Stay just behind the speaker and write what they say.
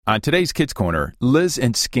On today's Kids Corner, Liz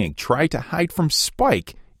and Skink try to hide from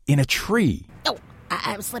Spike in a tree. Oh,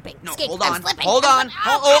 I'm slipping. No, Skink, hold on. I'm slipping. Hold on.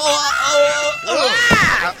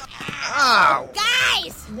 Oh.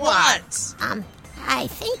 Guys! What? I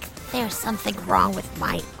think there's something wrong with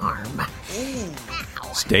my arm.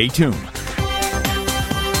 Ow. Stay tuned.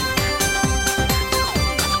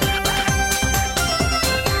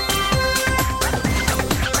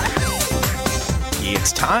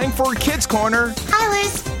 It's time for Kids Corner. Hi,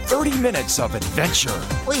 Liz. 30 minutes of adventure.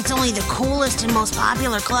 Well, it's only the coolest and most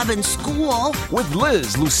popular club in school. With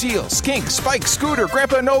Liz, Lucille, Skink, Spike, Scooter,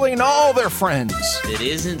 Grandpa Noli, and all their friends. It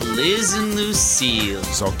isn't Liz and Lucille.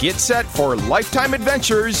 So get set for lifetime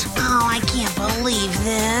adventures Oh, I can't believe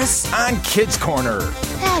this. on Kids Corner.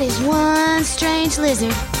 That is one strange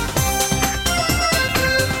lizard.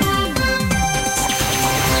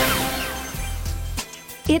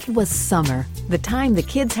 It was summer, the time the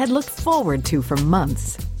kids had looked forward to for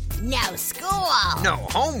months. No school. No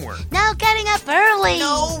homework. No getting up early.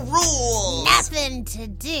 No rules. Nothing to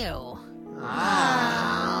do.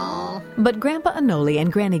 Oh. But Grandpa Anoli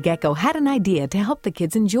and Granny Gecko had an idea to help the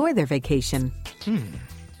kids enjoy their vacation.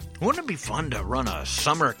 Wouldn't it be fun to run a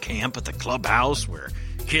summer camp at the clubhouse where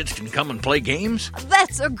kids can come and play games?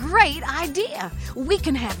 That's a great idea. We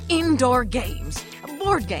can have indoor games,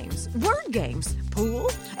 board games, word games, pool,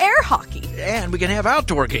 air hockey. And we can have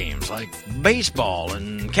outdoor games like baseball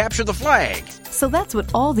and capture the flag. So that's what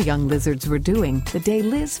all the young lizards were doing the day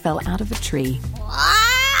Liz fell out of a tree.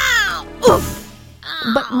 Wow. Oof!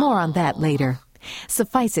 But more on that later.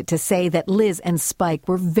 Suffice it to say that Liz and Spike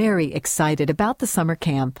were very excited about the summer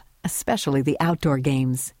camp, especially the outdoor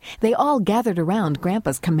games. They all gathered around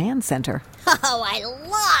Grandpa's command center. Oh, I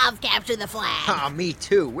love Capture the Flag. Aw, me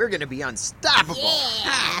too. We're gonna be unstoppable.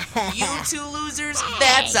 Yeah. You two losers,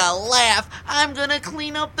 that's a laugh. I'm gonna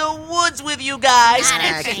clean up the woods with you guys. Not a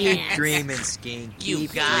Ah, keep chance. dreaming, Skink. You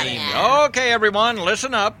Keep got dreaming. it. Okay, everyone,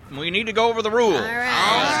 listen up. We need to go over the rules. All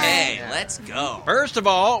right. Okay, let's go. First of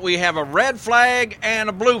all, we have a red flag and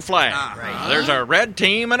a blue flag. Right. There's a red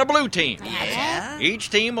team and a blue team. Yeah. Each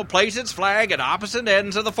team will place its flag at opposite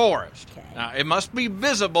ends of the forest. Now, it must be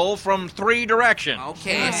visible from 3 directions.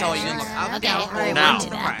 Okay, so you look up Okay, down, all right, Now, we'll do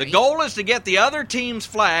that. the goal is to get the other team's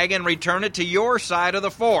flag and return it to your side of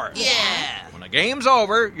the forest. Yeah. When the game's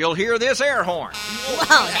over, you'll hear this air horn. Whoa,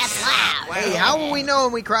 that's loud. Hey, how will we know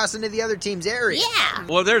when we cross into the other team's area? Yeah.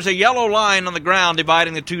 Well, there's a yellow line on the ground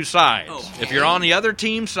dividing the 2 sides. Okay. If you're on the other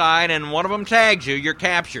team's side and one of them tags you, you're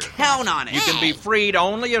captured. Count on it. You can be freed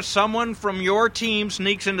only if someone from your team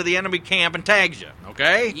sneaks into the enemy camp and tags you,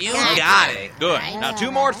 okay? You got it. Good. Right. Now,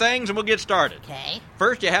 2 more things and we'll get started. Okay.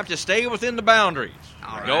 First, you have to stay within the boundaries.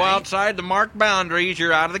 All Go right. outside the marked boundaries,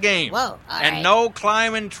 you're out of the game. Whoa, all and right. no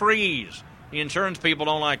climbing trees. The insurance people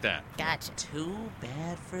don't like that. Gotcha. Too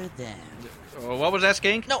bad for them. What was that,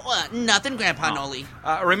 Skink? No, nothing, Grandpa Noli.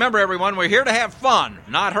 Remember, everyone, we're here to have fun,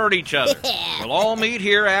 not hurt each other. Yeah. We'll all meet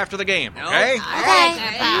here after the game, okay? Okay. All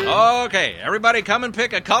right, Grandpa. Okay, everybody come and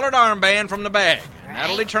pick a colored armband from the bag. And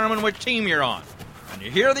that'll determine which team you're on. When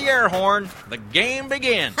you hear the air horn, the game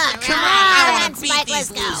begins. Come on, I want to beat Spike,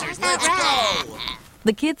 these let's go. losers. Let's go.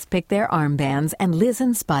 The kids picked their armbands, and Liz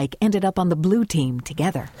and Spike ended up on the blue team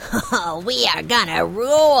together. Oh, we are gonna rule.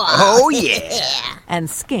 Oh, yeah. Yeah. And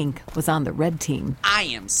Skink was on the red team. I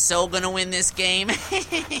am so gonna win this game.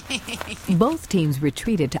 Both teams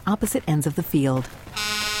retreated to opposite ends of the field.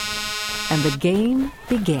 And the game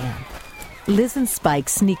began. Liz and Spike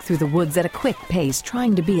sneaked through the woods at a quick pace,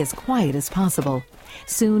 trying to be as quiet as possible.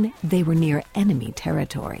 Soon, they were near enemy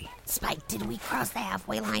territory. Spike, did we cross the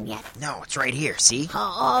halfway line yet? No, it's right here, see?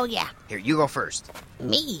 Oh, yeah. Here, you go first.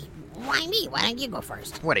 Me? Why me? Why don't you go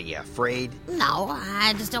first? What, are you afraid? No,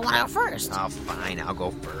 I just don't want to go first. Oh, fine, I'll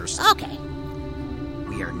go first. Okay.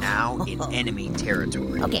 We are now in enemy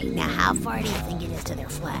territory. Okay, now how far do you think it is to their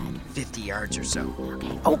flag? 50 yards or so.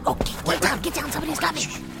 Okay. Oh, get down, somebody's coming.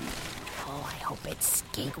 Oh, I hope it's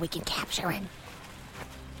Skink. We can capture him.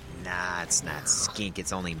 Nah, it's not Skink,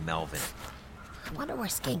 it's only Melvin. I wonder where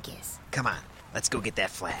Skink is. Come on, let's go get that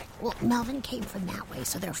flag. Well, Melvin came from that way,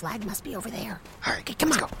 so their flag must be over there. All right, Okay, come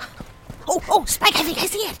let's on. go. Oh, Spike, I think I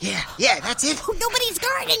see it. Yeah, that's it. Oh, nobody's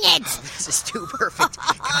guarding it. This is too perfect.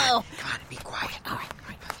 Come on, be quiet. All right.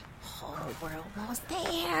 Oh, we're almost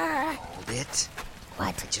there. Hold it.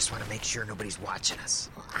 What? I just want to make sure nobody's watching us.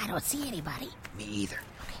 Well, I don't see anybody. Me either.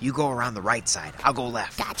 You go around the right side. I'll go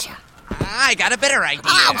left. Gotcha. I got a better idea.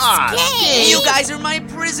 Oh, Skink! You guys are my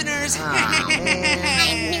prisoners.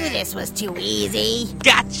 I knew this was too easy.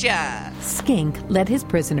 Gotcha. Skink led his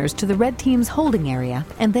prisoners to the red team's holding area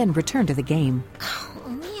and then returned to the game. Oh,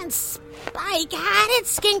 man, Spike, Spike, how did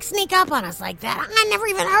Skink sneak up on us like that? I never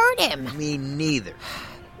even heard him. Me neither.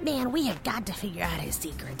 Man, we have got to figure out his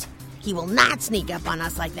secret. He will not sneak up on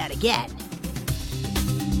us like that again.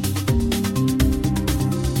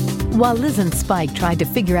 While Liz and Spike tried to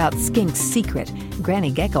figure out Skink's secret,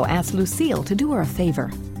 Granny Gecko asked Lucille to do her a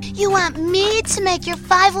favor. You want me to make your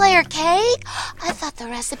 5-layer cake? I thought the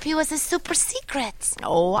recipe was a super secret.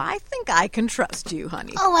 Oh, I think I can trust you,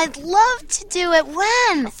 honey. Oh, I'd love to do it.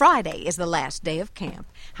 When? Friday is the last day of camp.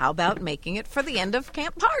 How about making it for the end of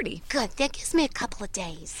camp party? Good, that gives me a couple of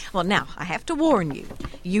days. Well, now, I have to warn you.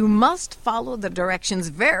 You must follow the directions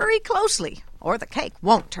very closely, or the cake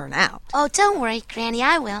won't turn out. Oh, don't worry, Granny,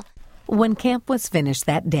 I will. When camp was finished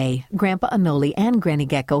that day, Grandpa Anole and Granny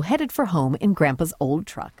Gecko headed for home in Grandpa's old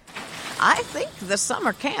truck. I think the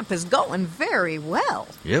summer camp is going very well.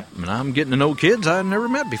 Yep, and I'm getting to know kids I've never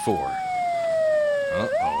met before.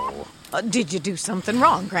 Uh-oh. Did you do something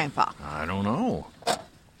wrong, Grandpa? I don't know.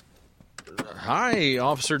 Hi,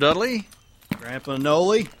 Officer Dudley. Grandpa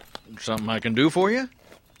Noli, Something I can do for you?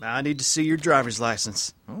 I need to see your driver's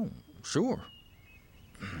license. Oh, sure.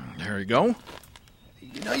 There you go.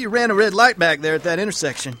 You know you ran a red light back there at that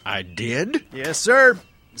intersection. I did? Yes, sir.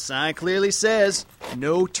 The sign clearly says,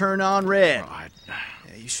 no turn on red. Oh,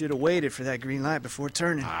 Yeah, you should have waited for that green light before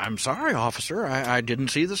turning. I'm sorry, officer. I didn't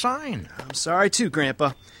see the sign. I'm sorry too,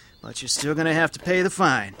 Grandpa, but you're still going to have to pay the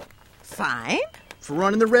fine. Fine. For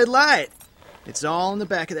running the red light. It's all in the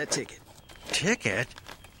back of that ticket. Ticket?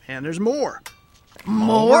 And there's more.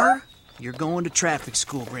 More? You're going to traffic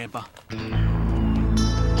school, Grandpa.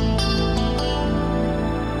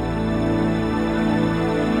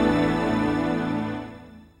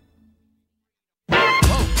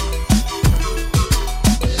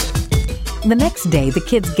 The next day, the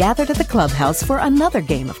kids gathered at the clubhouse for another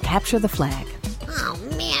game of Capture the Flag. Oh,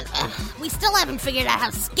 man. We still haven't figured out how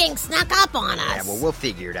Skink snuck up on us. Yeah, well, we'll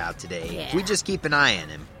figure it out today. Yeah. If we just keep an eye on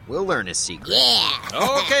him, we'll learn his secret. Yeah.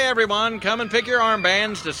 Okay, everyone, come and pick your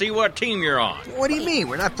armbands to see what team you're on. What do you mean?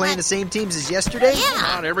 We're not playing the same teams as yesterday? Yeah.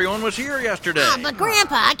 Not everyone was here yesterday. But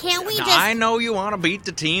Grandpa, can't we Now, just... I know you want to beat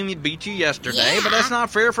the team that beat you yesterday, Yeah. but that's not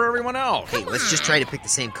fair for everyone else. Hey, let's just try to pick the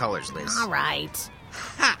same colors, Liz. All right.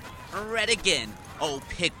 Ha! Red again. Oh,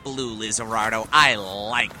 pick blue, Lizardo. I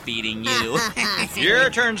like beating you. Your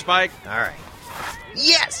turn, Spike. All right.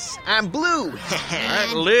 Yes, I'm blue. All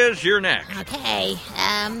right, Liz, you're next. Okay.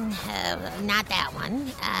 Not that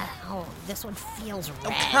one. This one feels red.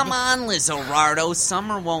 Oh, come on, Lizardo.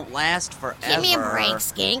 Summer won't last forever. Give me a break,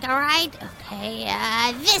 Skink, all right? Okay,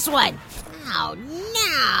 this one. Oh,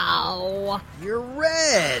 no. You're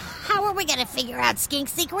red. How are we going to figure out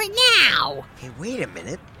Skink's secret now? Hey, wait a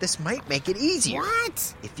minute. This might make it easier.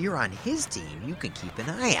 What? If you're on his team, you can keep an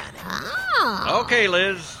eye on him. Oh. Okay,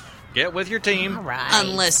 Liz, get with your team. All right.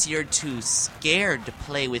 Unless you're too scared to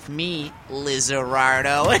play with me,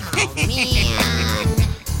 Lizardo. Oh, man.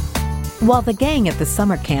 While the gang at the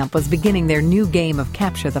summer camp was beginning their new game of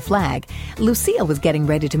Capture the Flag, Lucille was getting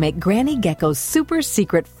ready to make Granny Gecko's super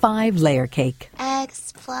secret 5-layer cake.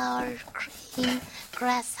 Eggs, flour, cream,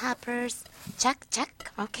 grasshoppers. Check,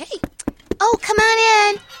 check. Okay. Oh, come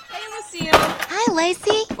on in. Hey, Lucille. Hi,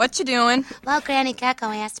 Lacey. What you doing? Well, Granny Gecko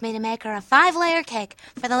asked me to make her a 5-layer cake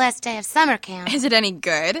for the last day of summer camp. Is it any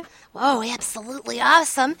good? Whoa, absolutely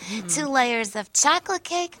awesome. 2 layers of chocolate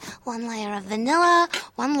cake, 1 layer of vanilla,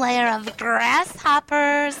 1 layer of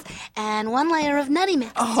grasshoppers, and 1 layer of Nutty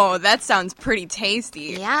Mix. Oh, that sounds pretty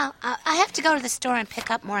tasty. Yeah, I have to go to the store and pick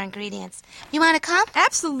up more ingredients. You want to come?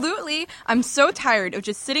 Absolutely. I'm so tired of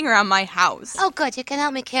just sitting around my house. Oh, good. You can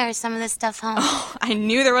help me carry some of this stuff home. Oh, I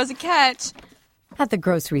knew there was a catch. At the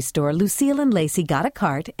grocery store, Lucille and Lacey got a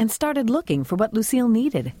cart and started looking for what Lucille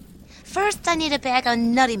needed. First, I need a bag of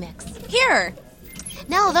Nutty Mix. Here.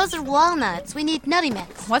 No, those are walnuts. We need Nutty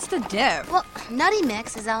Mix. What's the dip? Well, Nutty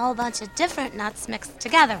Mix is a whole bunch of different nuts mixed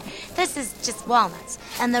together. This is just walnuts.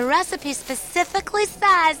 And the recipe specifically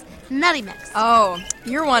says Nutty Mix. Oh,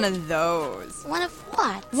 you're one of those. One of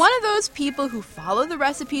what? One of those people who follow the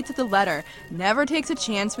recipe to the letter, never takes a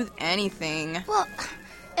chance with anything. Well,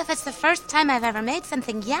 if it's the first time I've ever made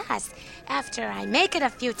something, yes. After I make it a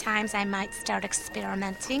few times, I might start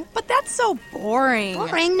experimenting. But that's so boring.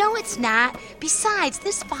 Boring? No, it's not. Besides,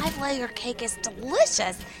 this 5-layer cake is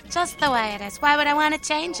delicious, just the way it is. Why would I want to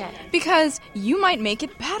change it? Because you might make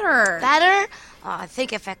it better. Better? Oh, I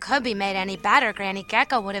think if it could be made any better, Granny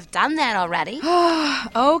Gecko would have done that already.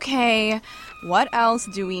 Okay. What else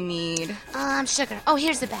do we need? Sugar. Oh,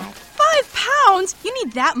 here's a bag. 5 pounds? You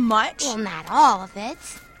need that much? Well, not all of it.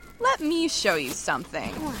 Let me show you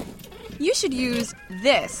something. What? You should use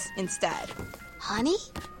this instead. Honey?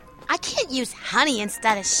 I can't use honey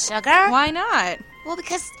instead of sugar. Why not? Well,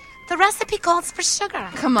 because the recipe calls for sugar.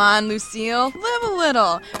 Come on, Lucille. Live a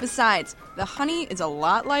little. Besides, the honey is a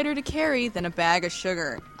lot lighter to carry than a bag of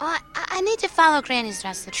sugar. I need to follow Granny's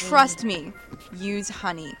recipe. Trust me. Use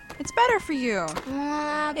honey. It's better for you.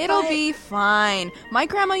 It'll be fine. My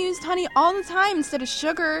grandma used honey all the time instead of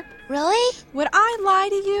sugar. Really? Would I lie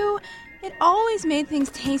to you? It always made things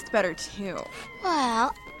taste better, too.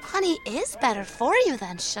 Well, honey is better for you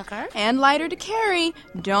than sugar. And lighter to carry.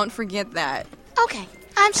 Don't forget that. Okay,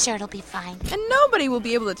 I'm sure it'll be fine. And nobody will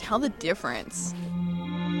be able to tell the difference.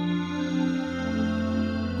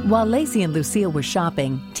 While Lacey and Lucille were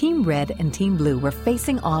shopping, Team Red and Team Blue were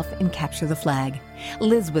facing off in Capture the Flag.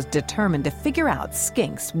 Liz was determined to figure out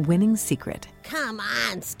Skink's winning secret. Come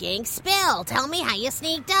on, Skink, spill. Tell me how you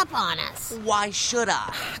sneaked up on us. Why should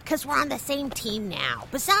I? Because we're on the same team now.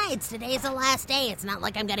 Besides, today's the last day. It's not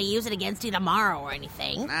like I'm going to use it against you tomorrow or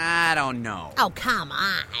anything. I don't know. Oh, come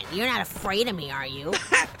on. You're not afraid of me, are you?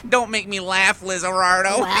 Don't make me laugh,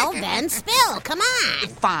 Lizardo. Well, then spill. Come on.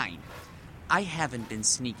 Fine. I haven't been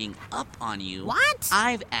sneaking up on you. What?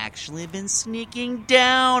 I've actually been sneaking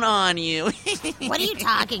down on you. What are you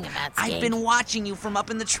talking about, Skink? I've been watching you from up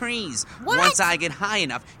in the trees. What? Once I get high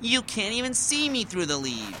enough, you can't even see me through the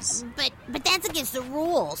leaves. But that's against the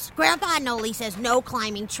rules. Grandpa Noli says no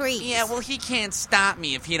climbing trees. Yeah, well, he can't stop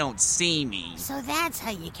me if he don't see me. So that's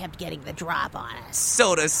how you kept getting the drop on us.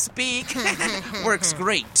 So to speak. Works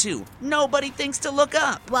great, too. Nobody thinks to look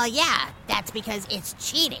up. Well, yeah, that's because it's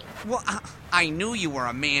cheating. Well, I knew you were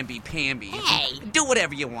a mamby-pamby. Hey. Do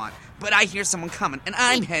whatever you want, but I hear someone coming, and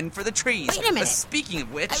I'm heading for the trees. Wait a minute. Speaking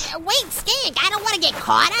of which... Wait, Skink, I don't want to get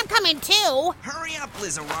caught. I'm coming too. Hurry up,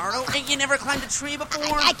 Lizardo. Ain't you never climbed a tree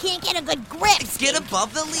before? I can't get a good grip, Skink. Get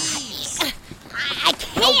above the leaves. I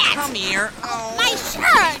can't. Oh, come here. Oh. My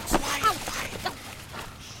shirt. Oh.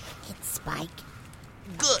 It's Spike.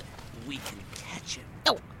 Good. We can catch him.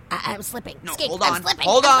 Oh, I'm slipping. No, Skink, hold on. I'm slipping.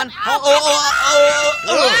 Hold on.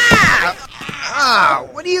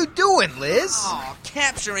 What are you doing, Liz? Oh,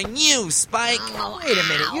 capturing you, Spike. Wait a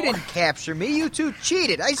minute, you didn't capture me. You two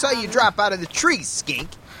cheated. I saw you drop out of the tree, Skink.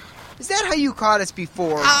 Is that how you caught us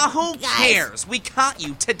before? Who cares? We caught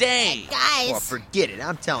you today. Guys. Well, forget it.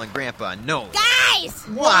 I'm telling Grandpa no. Guys.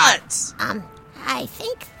 What? I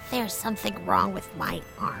think there's something wrong with my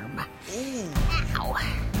arm. Ow.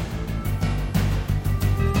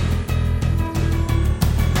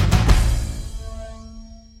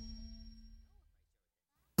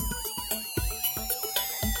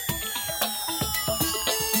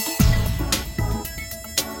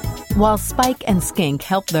 While Spike and Skink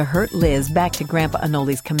helped the hurt Liz back to Grandpa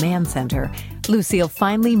Anoli's command center, Lucille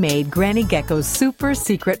finally made Granny Gecko's super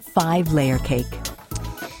secret 5-layer cake.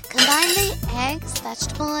 Combine the eggs,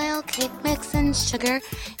 vegetable oil, cake mix, and sugar,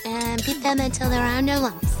 and beat them until there are no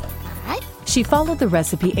lumps. All right? She followed the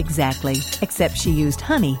recipe exactly, except she used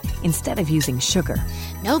honey instead of using sugar.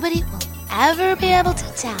 Nobody will ever be able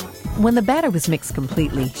to tell. When the batter was mixed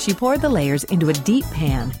completely, she poured the layers into a deep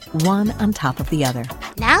pan, one on top of the other.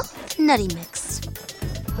 Now, the nutty mix.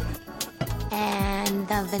 And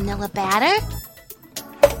the vanilla batter.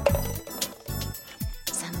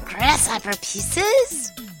 Some grasshopper pieces.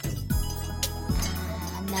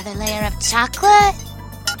 Another layer of chocolate.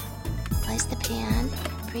 Place the pan.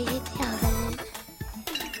 Preheat the oven.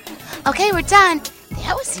 Okay, we're done.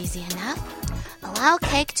 That was easy enough. Allow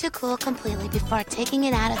cake to cool completely before taking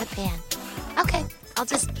it out of the pan. Okay, I'll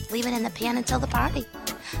just leave it in the pan until the party.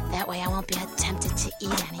 That way I won't be tempted to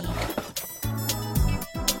eat any.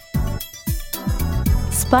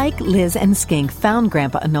 Spike, Liz, and Skink found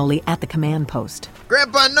Grandpa Anoli at the command post.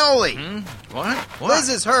 Grandpa Noli! What? Liz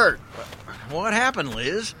is hurt. What happened,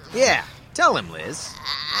 Liz? Yeah, tell him, Liz.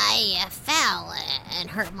 I fell and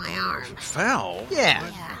hurt my arm. Fell?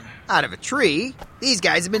 Yeah. Out of a tree. These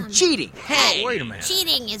guys have been cheating. Hey! Wait a minute.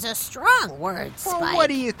 Cheating is a strong word, Spike. Well, what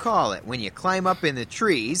do you call it when you climb up in the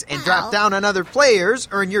trees and drop down on other players,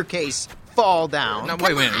 or in your case, fall down? Now,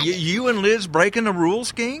 wait a minute. You and Liz breaking the rules,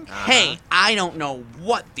 Skink? Hey, I don't know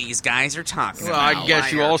what these guys are talking Well, about. I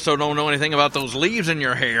guess you also don't know anything about those leaves in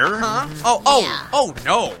your hair. Huh? Yeah. Oh,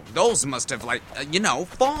 no. Those must have, fallen.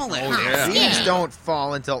 Oh, yeah. Leaves don't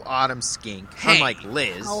fall until autumn, Skink, Hey. unlike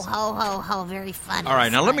Liz. Ho, ho, ho, ho. Very funny. All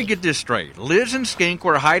right, now let me Spike. get this straight. Liz and Skink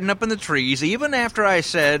were hiding up in the trees even after I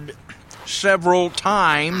said several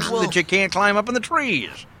times that you can't climb up in the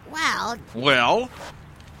trees. Well, Well,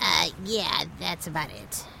 yeah, that's about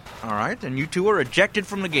it. all right, then you two are ejected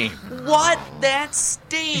from the game. What? That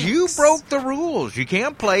stinks. You broke the rules. You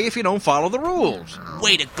can't play if you don't follow the rules.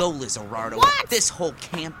 Way to go, Lizardo. What? This whole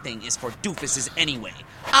camp thing is for doofuses anyway.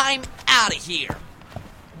 I'm out of here.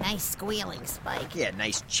 Nice squealing, Spike. Yeah,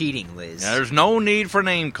 nice cheating, Liz. Now, there's no need for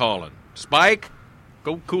name calling. Spike,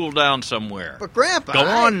 go cool down somewhere. But, Grandpa... Go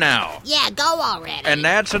on now. Yeah, go already. And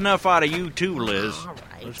that's enough out of you, too, Liz. All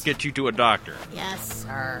right. Let's get you to a doctor. Yes,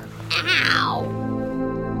 sir. Ow!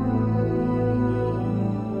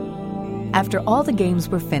 After all the games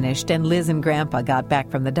were finished and Liz and Grandpa got back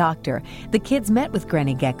from the doctor, the kids met with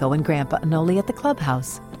Granny Gecko and Grandpa Anole at the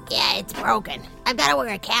clubhouse. Yeah, it's broken. I've got to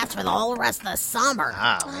wear a cast for the whole rest of the summer.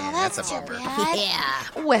 Oh, man, that's a too bummer. bad.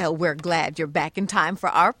 Yeah. Well, we're glad you're back in time for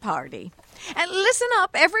our party. And listen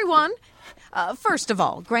up, everyone. First of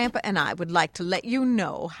all, Grandpa and I would like to let you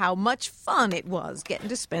know how much fun it was getting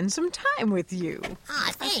to spend some time with you. Ah,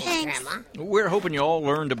 thanks, Grandma. We're hoping you all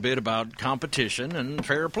learned a bit about competition and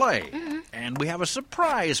fair play. Mm-hmm. And we have a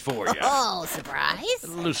surprise for you. Oh, surprise?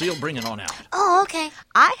 Lucille, bring it on out. Oh, okay.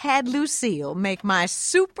 I had Lucille make my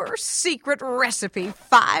super secret recipe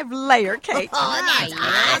 5-layer cake. Oh, that's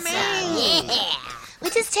awesome. Yeah. We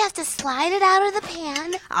just have to slide it out of the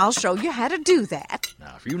pan. I'll show you how to do that.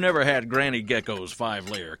 Now, if you've never had Granny Gecko's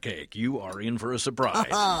 5-layer cake, you are in for a surprise.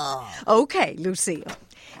 Okay, Lucille.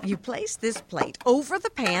 You place this plate over the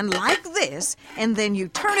pan like this, and then you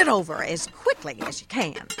turn it over as quickly as you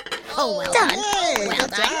can. Oh, well Done. done. Hey, Well good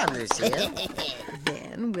done. job, Lucille.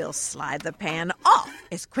 Then we'll slide the pan off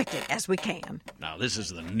as quickly as we can. Now, this is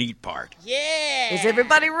the neat part. Is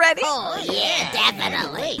everybody ready? Oh, yeah,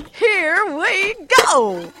 definitely. Here we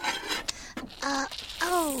go!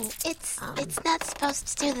 It's not supposed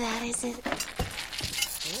to do that, is it?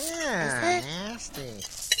 Yeah, nasty.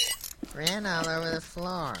 Ran all over the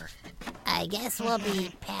floor. I guess we'll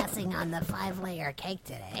be passing on the 5-layer cake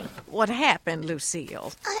today. What happened,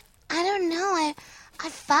 Lucille? I don't know. I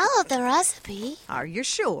followed the recipe. Are you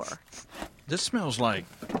sure? This smells like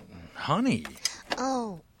honey.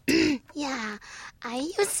 Oh, yeah.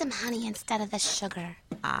 I used some honey instead of the sugar.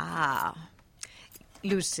 Ah,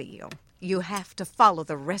 Lucille, you have to follow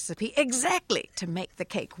the recipe exactly to make the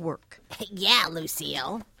cake work. Yeah,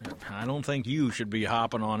 Lucille. I don't think you should be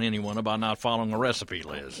hopping on anyone about not following a recipe,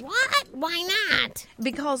 Liz. What? Why not?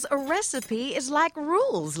 Because a recipe is like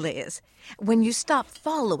rules, Liz. When you stop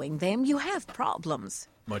following them, you have problems.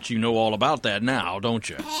 But you know all about that now, don't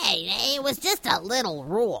you? Hey, it was just a little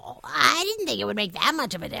rule. I didn't think it would make that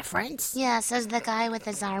much of a difference. Yeah, says the guy with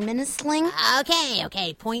his arm in a sling.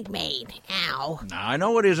 Okay, point made. Ow. Now, I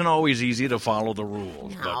know it isn't always easy to follow the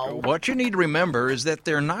rules, No. but what you need to remember is that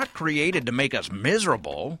they're not created to make us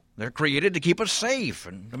miserable. They're created to keep us safe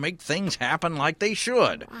and to make things happen like they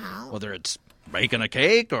should. Whether it's baking a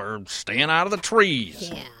cake or staying out of the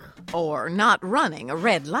trees. Yeah. Or not running a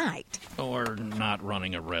red light. Or not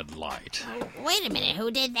running a red light. Wait a minute,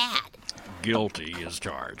 who did that? Guilty is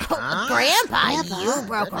charged. Grandpa, you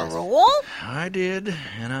broke a rule? I did,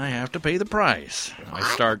 and I have to pay the price. I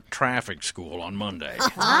start traffic school on Monday.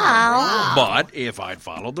 Wow. But if I'd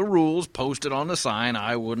followed the rules posted on the sign,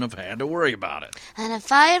 I wouldn't have had to worry about it. And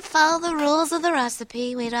if I had followed the rules of the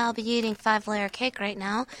recipe, we'd all be eating 5-layer cake right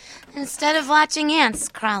now, instead of watching ants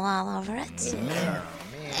crawl all over it.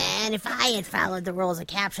 And if I had followed the rules of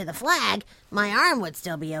capture the flag, my arm would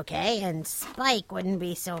still be okay, and Spike wouldn't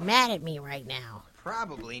be so mad at me right now.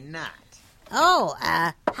 Probably not. Oh,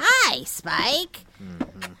 hi, Spike.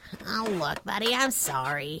 Oh, look, buddy, I'm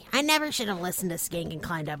sorry. I never should have listened to Skink and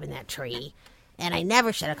climbed up in that tree. And I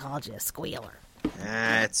never should have called you a squealer.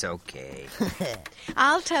 That's okay.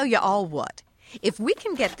 I'll tell you all what. If we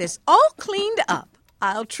can get this all cleaned up,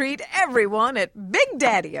 I'll treat everyone at Big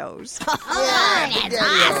Daddy-O's. Oh, that's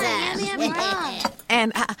awesome.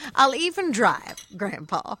 And I'll even drive,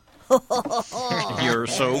 Grandpa. You're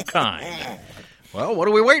so kind. Well, what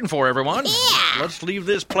are we waiting for, everyone? Yeah. Let's leave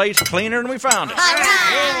this place cleaner than we found it. All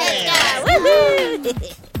right, let's go.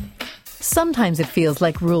 Woohoo! Sometimes it feels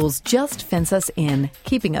like rules just fence us in,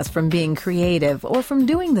 keeping us from being creative or from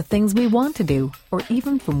doing the things we want to do, or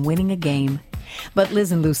even from winning a game. But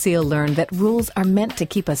Liz and Lucille learned that rules are meant to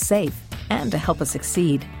keep us safe and to help us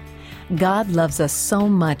succeed. God loves us so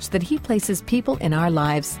much that He places people in our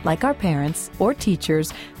lives, like our parents or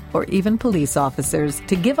teachers or even police officers,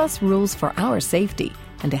 to give us rules for our safety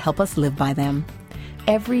and to help us live by them.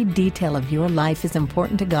 Every detail of your life is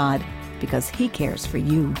important to God because He cares for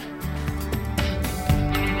you.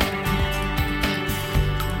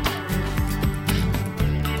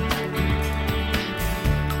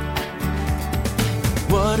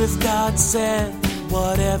 What if God said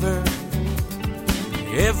whatever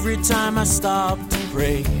every time I stopped to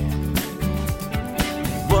pray?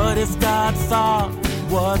 What if God thought,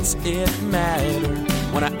 what's it matter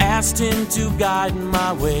when I asked Him to guide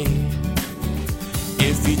my way?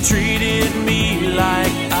 If He treated me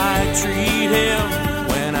like I treat Him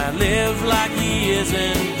when I live like he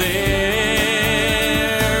isn't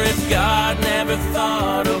there. If God never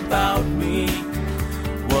thought about me,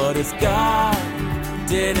 what if God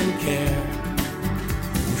didn't care?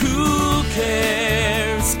 Who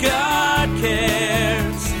cares? God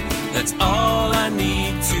cares. That's all I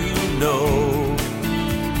need to know.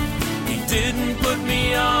 He didn't put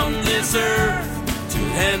me on this earth to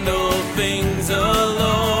handle things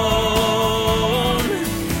alone.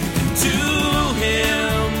 And to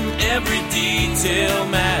him, every detail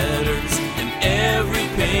matters, and every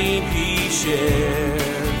pain he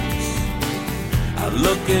shares. I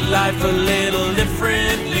look at life a little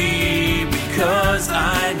differently because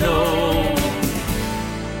I know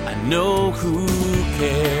who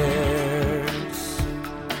cares.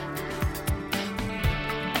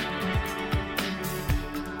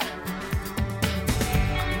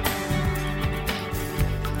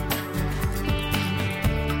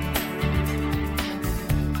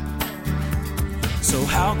 So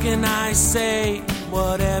how can I say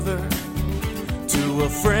whatever to a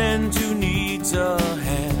friend who needs a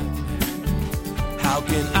hand? How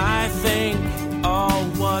can I think all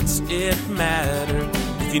what's it matter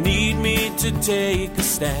if you need me to take a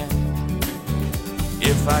stand?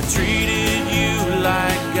 If I treated you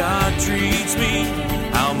like God treats me,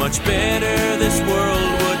 how much better this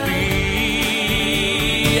world would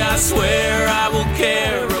be. I swear I will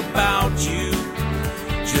care about you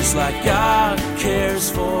just like God cares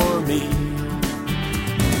for me.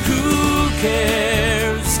 Who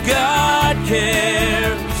cares? God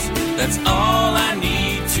cares. That's all I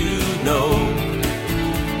need to know.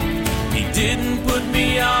 He didn't put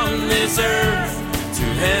me on this earth to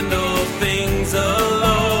handle things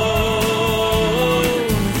alone.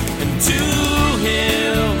 And to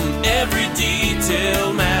him, every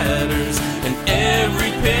detail matters, and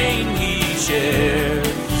every pain he shares.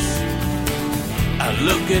 I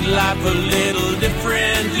look at life a little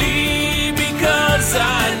differently